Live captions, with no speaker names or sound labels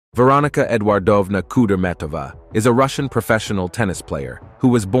Veronika Eduardovna Kudermetova is a Russian professional tennis player who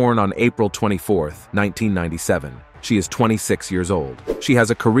was born on April 24, 1997. She is 26 years old. She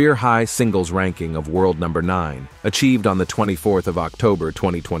has a career-high singles ranking of world number 9, achieved on the 24th of October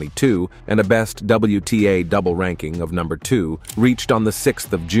 2022, and a best WTA double ranking of number 2, reached on the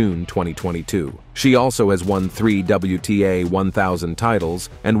 6th of June 2022. She also has won 3 WTA 1000 titles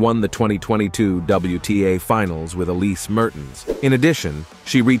and won the 2022 WTA Finals with Elise Mertens. In addition,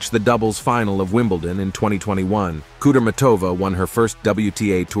 she reached the doubles final of Wimbledon in 2021. Kudermetova won her first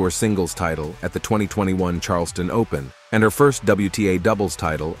WTA Tour singles title at the 2021 Charleston Open and her first WTA doubles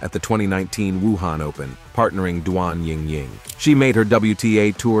title at the 2019 Wuhan Open, partnering Duan Yingying. She made her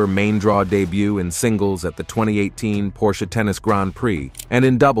WTA Tour main draw debut in singles at the 2018 Porsche Tennis Grand Prix and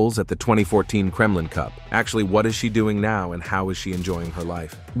in doubles at the 2014 Kremlin Cup. Actually, what is she doing now and how is she enjoying her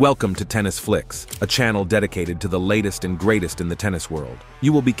life? Welcome to Tennis Flicks, a channel dedicated to the latest and greatest in the tennis world.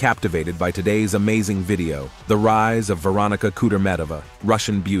 You will be captivated by today's amazing video, The Rise of Veronika Kudermetova,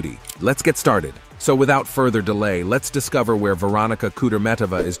 Russian Beauty. Let's get started. So without further delay, let's discover where Veronika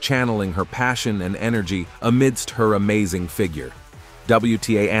Kudermetova is channeling her passion and energy amidst her amazing figure.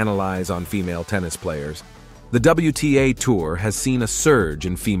 WTA Analyze on female tennis players. The WTA Tour has seen a surge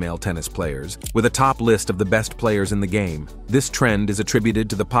in female tennis players, with a top list of the best players in the game. This trend is attributed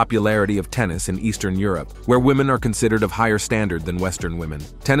to the popularity of tennis in Eastern Europe, where women are considered of higher standard than Western women.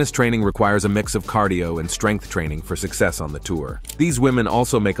 Tennis training requires a mix of cardio and strength training for success on the tour. These women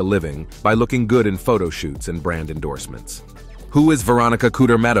also make a living by looking good in photo shoots and brand endorsements. Who is Veronika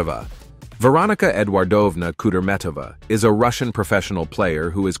Kudermetova? Veronika Eduardovna Kudermetova is a Russian professional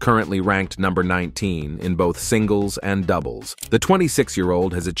player who is currently ranked number 19 in both singles and doubles. The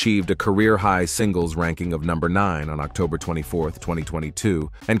 26-year-old has achieved a career-high singles ranking of number 9 on October 24,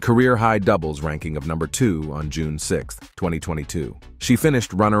 2022, and career-high doubles ranking of number 2 on June 6, 2022. She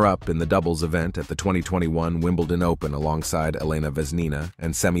finished runner-up in the doubles event at the 2021 Wimbledon Open alongside Elena Vesnina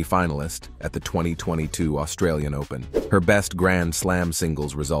and semi-finalist at the 2022 Australian Open. Her best Grand Slam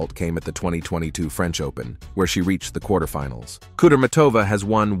singles result came at the 2022 French Open, where she reached the quarterfinals. Kudermetova has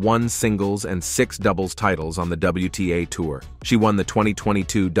won 1 singles and 6 doubles titles on the WTA Tour. She won the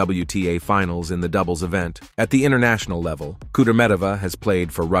 2022 WTA Finals in the doubles event. At the international level, Kudermetova has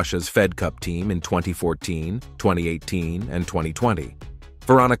played for Russia's Fed Cup team in 2014, 2018, and 2020.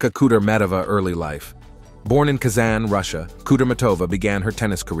 Veronika Kudermetova early life. Born in Kazan, Russia, Kudermetova began her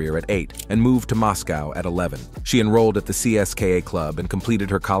tennis career at 8 and moved to Moscow at 11. She enrolled at the CSKA club and completed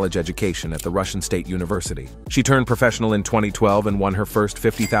her college education at the Russian State University. She turned professional in 2012 and won her first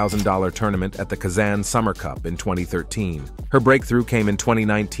 $50,000 tournament at the Kazan Summer Cup in 2013. Her breakthrough came in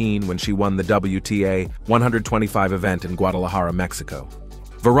 2019 when she won the WTA 125 event in Guadalajara, Mexico.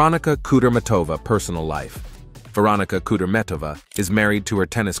 Veronika Kudermetova personal life. Veronika Kudermetova is married to her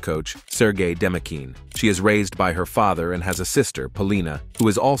tennis coach, Sergei Demekhine. She is raised by her father and has a sister, Polina, who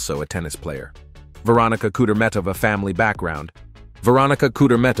is also a tennis player. Veronika Kudermetova family background. Veronika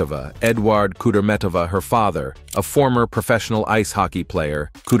Kudermetova, Eduard Kudermetova, her father, a former professional ice hockey player.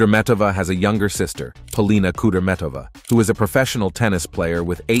 Kudermetova has a younger sister, Polina Kudermetova, who is a professional tennis player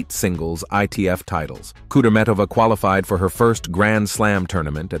with 8 singles ITF titles. Kudermetova qualified for her first Grand Slam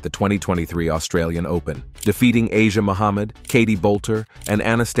tournament at the 2023 Australian Open, defeating Asia Mohammed, Katie Bolter, and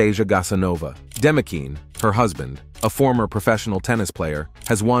Anastasia Gasanova. Demekhine, her husband, a former professional tennis player,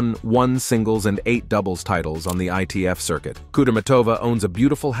 has won 1 singles and 8 doubles titles on the ITF circuit. Kudermetova owns a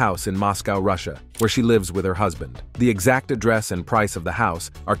beautiful house in Moscow, Russia, where she lives with her husband. The exact address and price of the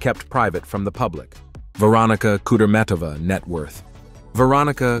house are kept private from the public. Veronika Kudermetova net worth.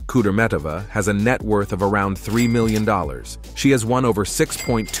 Veronika Kudermetova has a net worth of around $3 million. She has won over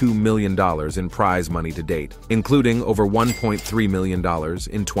 $6.2 million in prize money to date, including over $1.3 million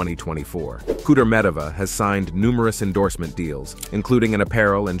in 2024. Kudermetova has signed numerous endorsement deals, including an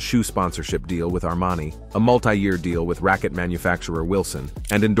apparel and shoe sponsorship deal with Armani, a multi-year deal with racket manufacturer Wilson,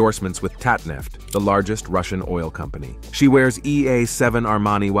 and endorsements with Tatneft, the largest Russian oil company. She wears EA7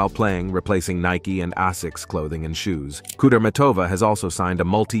 Armani while playing, replacing Nike and Asics clothing and shoes. Kudermetova has also signed a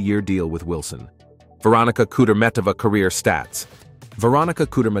multi-year deal with Wilson. Veronika Kudermetova career stats. Veronika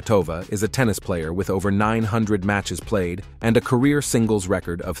Kudermetova is a tennis player with over 900 matches played and a career singles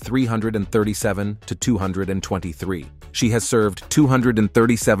record of 337 to 223. She has served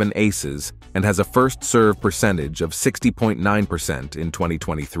 237 aces and has a first serve percentage of 60.9% in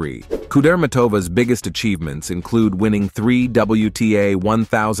 2023. Kudermetova's biggest achievements include winning 3 WTA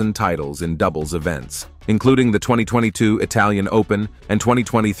 1000 titles in doubles events, including the 2022 Italian Open and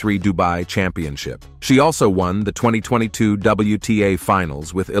 2023 Dubai Championship. She also won the 2022 WTA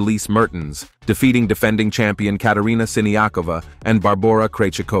Finals with Elise Mertens, defeating defending champion Katerina Siniakova and Barbora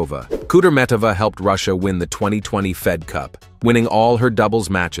Krejcikova. Kudermetova helped Russia win the 2020 Fed Cup, winning all her doubles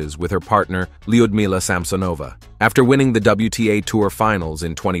matches with her partner Lyudmila Samsonova. After winning the WTA Tour Finals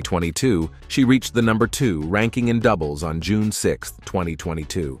in 2022, she reached the number 2 ranking in doubles on June 6,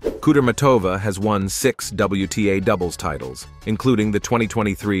 2022. Kudermetova has won 6 WTA doubles titles, including the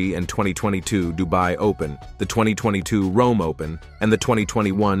 2023 and 2022 Dubai Open, the 2022 Rome Open, and the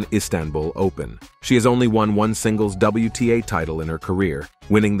 2021 Istanbul Open. She has only won one singles WTA title in her career,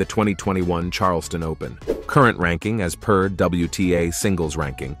 winning the 2021 Charleston Open. Current ranking as per WTA singles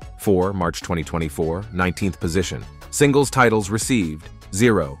ranking for March 2024, 19th position. Singles titles received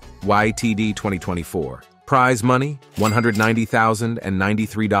 0, YTD 2024. Prize money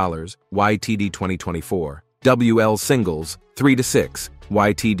 $190,093, YTD 2024. WL singles 3-6,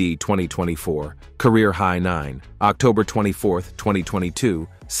 YTD 2024. Career high 9, October 24, 2022.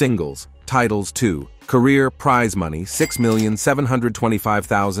 Singles titles 2. Career prize money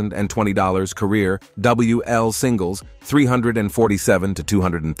 $6,725,020 career. WL singles 347 to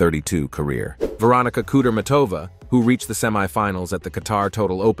 232 career. Veronika Kudermetova, who reached the semifinals at the Qatar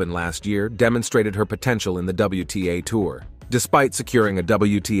Total Open last year, demonstrated her potential in the WTA Tour. Despite securing a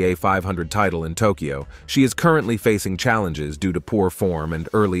WTA 500 title in Tokyo, she is currently facing challenges due to poor form and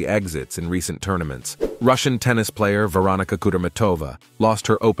early exits in recent tournaments. Russian tennis player Veronika Kudermetova lost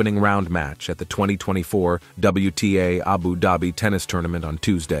her opening round match at the 2024 WTA Abu Dhabi tennis tournament on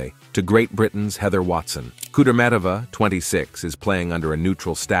Tuesday to Great Britain's Heather Watson. Kudermetova, 26, is playing under a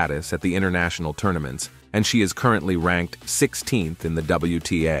neutral status at the international tournaments, and she is currently ranked 16th in the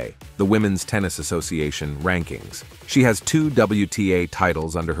WTA, the Women's Tennis Association, rankings. She has 2 WTA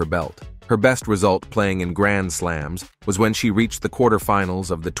titles under her belt. Her best result playing in Grand Slams was when she reached the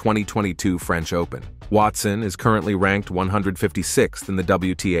quarterfinals of the 2022 French Open. Watson is currently ranked 156th in the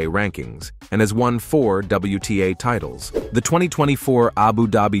WTA rankings and has won 4 WTA titles. The 2024 Abu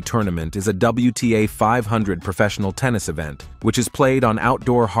Dhabi tournament is a WTA 500 professional tennis event, which is played on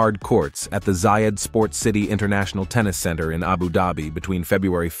outdoor hard courts at the Zayed Sports City International Tennis Center in Abu Dhabi between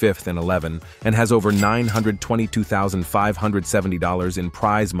February 5th and 11 and has over $922,570 in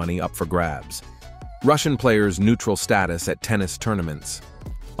prize money up for grabs. Russian players' neutral status at tennis tournaments.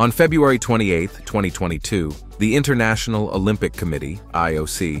 On February 28, 2022, the International Olympic Committee,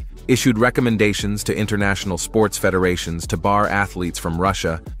 IOC, issued recommendations to international sports federations to bar athletes from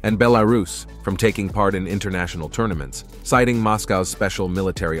Russia and Belarus from taking part in international tournaments, citing Moscow's special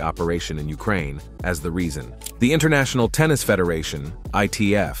military operation in Ukraine as the reason. The International Tennis Federation,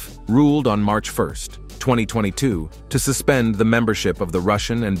 ITF, ruled on March 1, 2022, to suspend the membership of the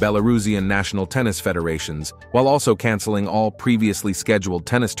Russian and Belarusian national tennis federations, while also canceling all previously scheduled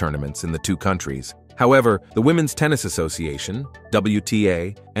tennis tournaments in the two countries. However, the Women's Tennis Association,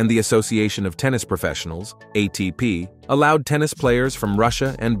 WTA, and the Association of Tennis Professionals, ATP, allowed tennis players from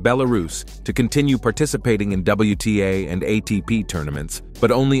Russia and Belarus to continue participating in WTA and ATP tournaments, but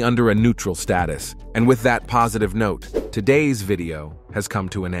only under a neutral status. And with that positive note, today's video has come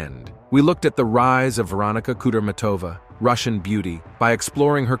to an end. We looked at the rise of Veronika Kudermetova, Russian beauty, by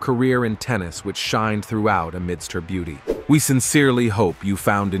exploring her career in tennis, which shined throughout amidst her beauty. We sincerely hope you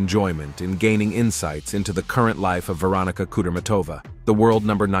found enjoyment in gaining insights into the current life of Veronika Kudermetova, the world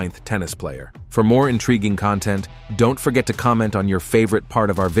number 9th tennis player. For more intriguing content, don't forget to comment on your favorite part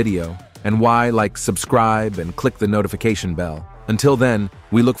of our video, and why, like, subscribe, and click the notification bell. Until then,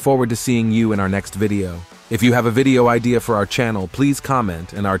 we look forward to seeing you in our next video. If you have a video idea for our channel, please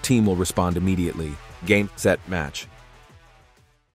comment and our team will respond immediately. Game, set, match.